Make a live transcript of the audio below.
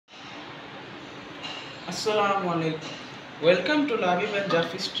Assalamu alaikum. Welcome to Labib and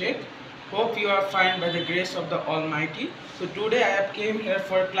Zafir's Trek. Hope you are fine by the grace of the Almighty. So today I have came here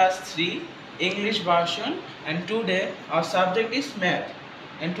for class 3 English version, and today our subject is math.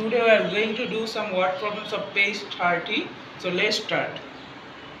 And today we are going to do some word problems of page 30. So let's start.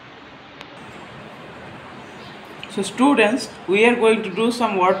 So students, we are going to do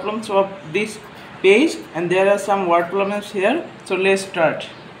some word problems of this page, and there are some word problems here. So let's start.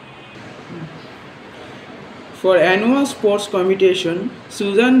 For annual sports competition,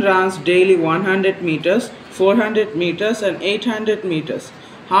 Susan runs daily 100 meters, 400 meters and 800 meters.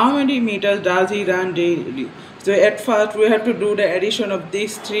 How many meters does he run daily? So at first we have to do the addition of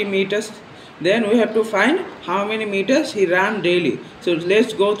these 3 meters. Then we have to find how many meters he ran daily. So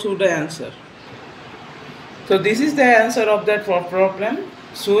let's go through the answer. So this is the answer of that problem.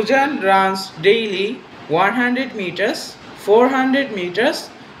 Susan runs daily 100 meters, 400 meters,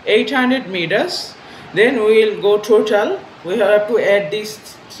 800 meters. Then we will go total. We have to add these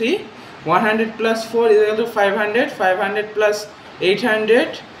 3. 100 plus 4 is equal to 500. 500 plus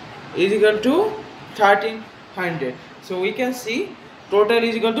 800 is equal to 1300. So we can see total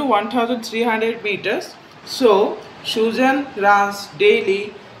is equal to 1300 meters. So Susan runs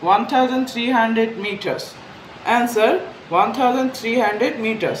daily 1300 meters. Answer 1300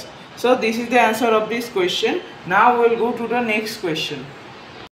 meters. So this is the answer of this question. Now we will go to the next question.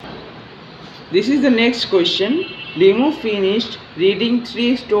 This is the next question. Limu finished reading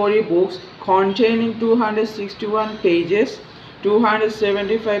 3 storybooks containing 261 pages,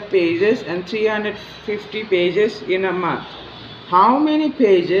 275 pages and 350 pages in a month. How many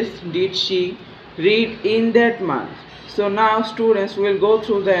pages did she read in that month? So now students will go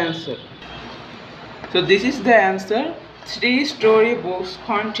through the answer. So this is the answer. 3 storybooks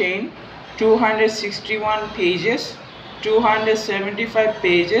contain 261 pages, 275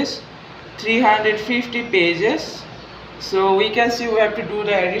 pages, 350 pages. So we can see we have to do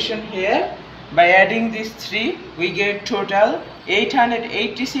the addition here. By adding these 3 we get total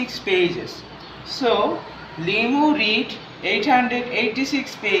 886 pages. So Limu read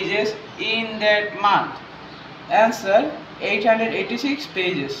 886 pages in that month. Answer 886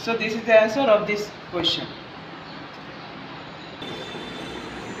 pages. So this is the answer of this question.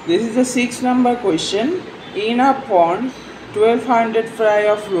 This is the 6th number question. In a pond, 1200 fry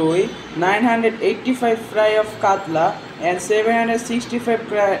of roi, 985 fry of katla and 765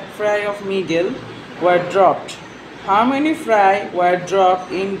 fry of miguel were dropped. How many fry were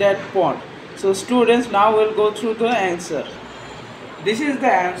dropped in that pond? So students, now will go through the answer. This is the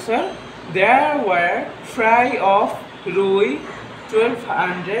answer. There were fry of roi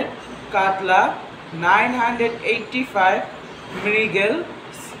 1200, katla 985, miguel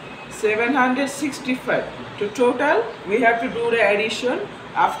 765. To total we have to do the addition.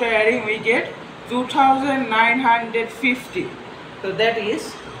 After adding we get 2950. So that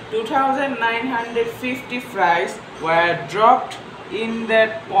is 2950 fries were dropped in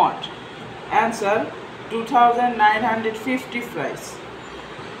that pond. Answer 2950 fries.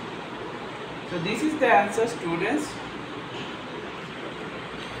 So this is the answer, students.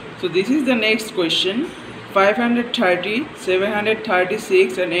 So this is the next question. 530,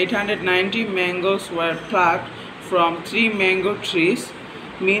 736 and 890 mangoes were plucked from 3 mango trees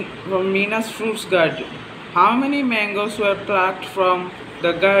from Mina's fruits garden. How many mangoes were plucked from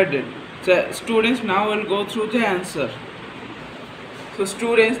the garden? So students, now will go through the answer. So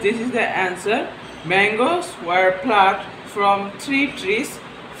students, this is the answer. Mangoes were plucked from 3 trees,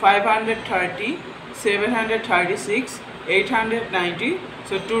 530, 736, 890.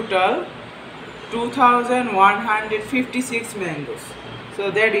 So total 2156 mangoes. So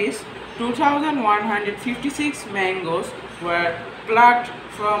that is 2156 mangoes were plucked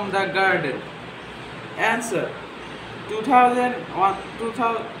from the garden. Answer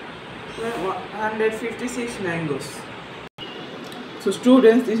 2156 mangoes. So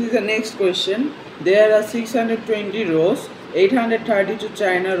students, this is the next question. There are 620 rows, 832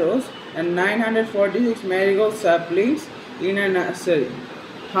 China rose and 946 marigold saplings in a nursery.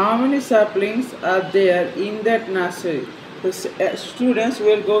 How many saplings are there in that nursery? The students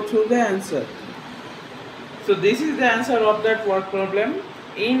will go through the answer. So this is the answer of that word problem.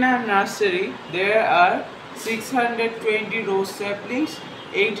 In a nursery there are 620 rose saplings,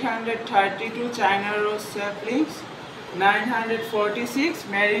 832 China rose saplings, 946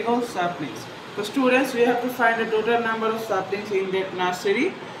 marigold saplings. So students, we have to find the total number of saplings in that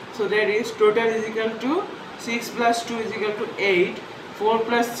nursery. So that is total is equal to 6 plus 2 is equal to 8. 4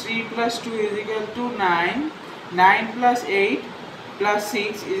 plus 3 plus 2 is equal to 9. 9 plus 8 plus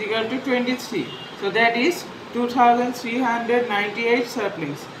 6 is equal to 23. So that is 2398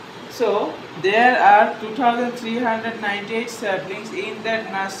 saplings. So there are 2398 saplings in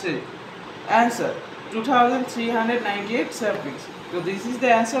that nursery. Answer: 2398 saplings. So this is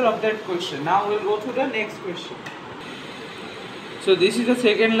the answer of that question. Now we'll go to the next question. So this is the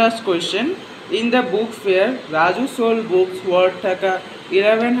second last question. In the book fair, Raju sold books worth taka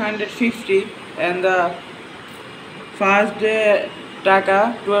 1150 and the first day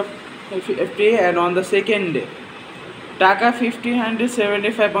taka 1250 and on the second day taka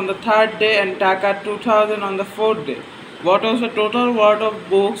 1575 on the third day and taka 2000 on the fourth day. What was the total worth of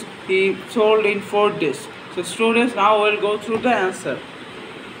books he sold in 4 days? So students, now we'll go through the answer.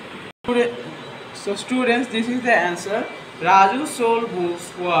 So students, this is the answer. Raju sold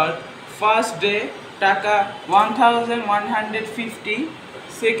books worth first day taka 1150,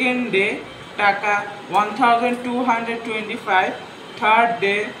 second day taka 1225, third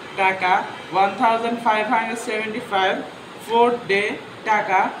day taka 1575, fourth day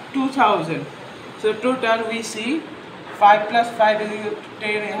taka 2000. So total we see 5 plus 5 is equal to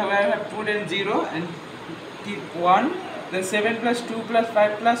 10. I have put in 0 and keep 1. Then 7 plus 2 plus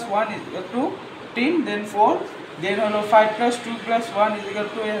 5 plus 1 is equal to 10. Then 4. Then 5 plus 2 plus 1 is equal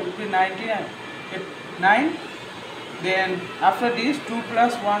to 19 and 9. Then after this 2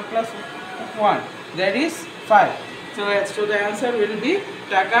 plus 1 plus 1, that is 5. So the answer will be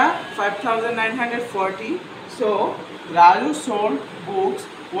taka 5940. So Raju sold books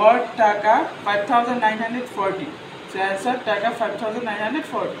worth taka 5940. So answer taka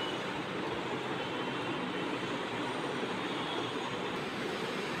 5940.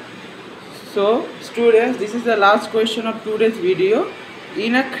 So students, this is the last question of today's video.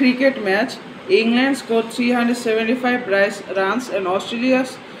 In a cricket match, England scored 375 runs and Australia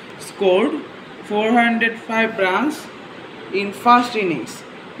scored 405 runs in first innings.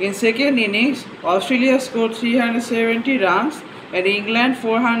 In second innings, Australia scored 370 runs and England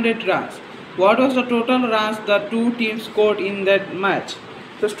 400 runs. What was the total runs the two teams scored in that match?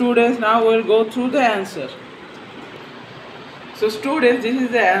 So students, now we will go through the answer. So students, this is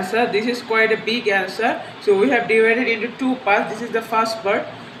the answer. This is quite a big answer. So we have divided into two parts. This is the first part.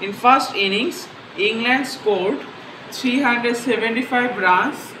 In first innings, England scored 375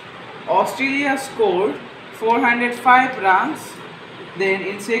 runs. Australia scored 405 runs. Then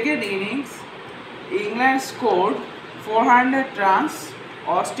in second innings, England scored 400 runs.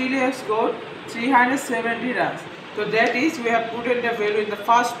 Australia scored 370 runs. So that is, we have put in the value in the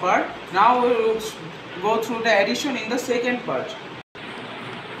first part. Now we will go through the addition in the second part.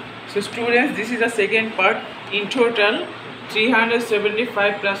 So students, this is the second part. In total,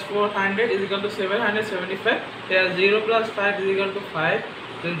 375 plus 400 is equal to 775. Here 0 plus 5 is equal to 5.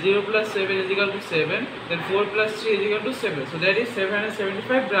 Then 0 plus 7 is equal to 7. Then 4 plus 3 is equal to 7. So that is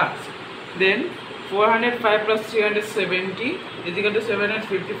 775 runs. Then 405 plus 370 is equal to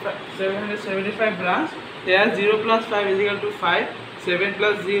 775 runs. Here 0 plus 5 is equal to 5. 7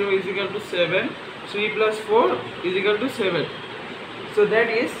 plus 0 is equal to 7. 3 plus 4 is equal to 7. So that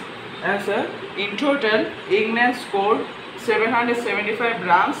is answer. In total, England scored 775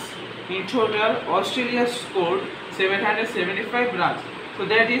 runs. In total, Australia scored 775 runs. So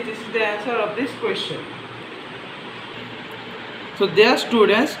this is the answer of this question. So dear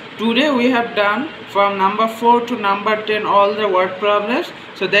students, today we have done from number 4 to number 10 all the word problems.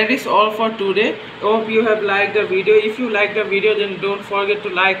 So that is all for today. Hope you have liked the video. If you like the video, then don't forget to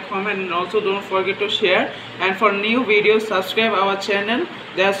like, comment, and also don't forget to share. And for new videos, subscribe our channel.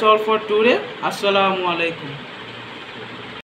 That's all for today. Assalamu alaikum.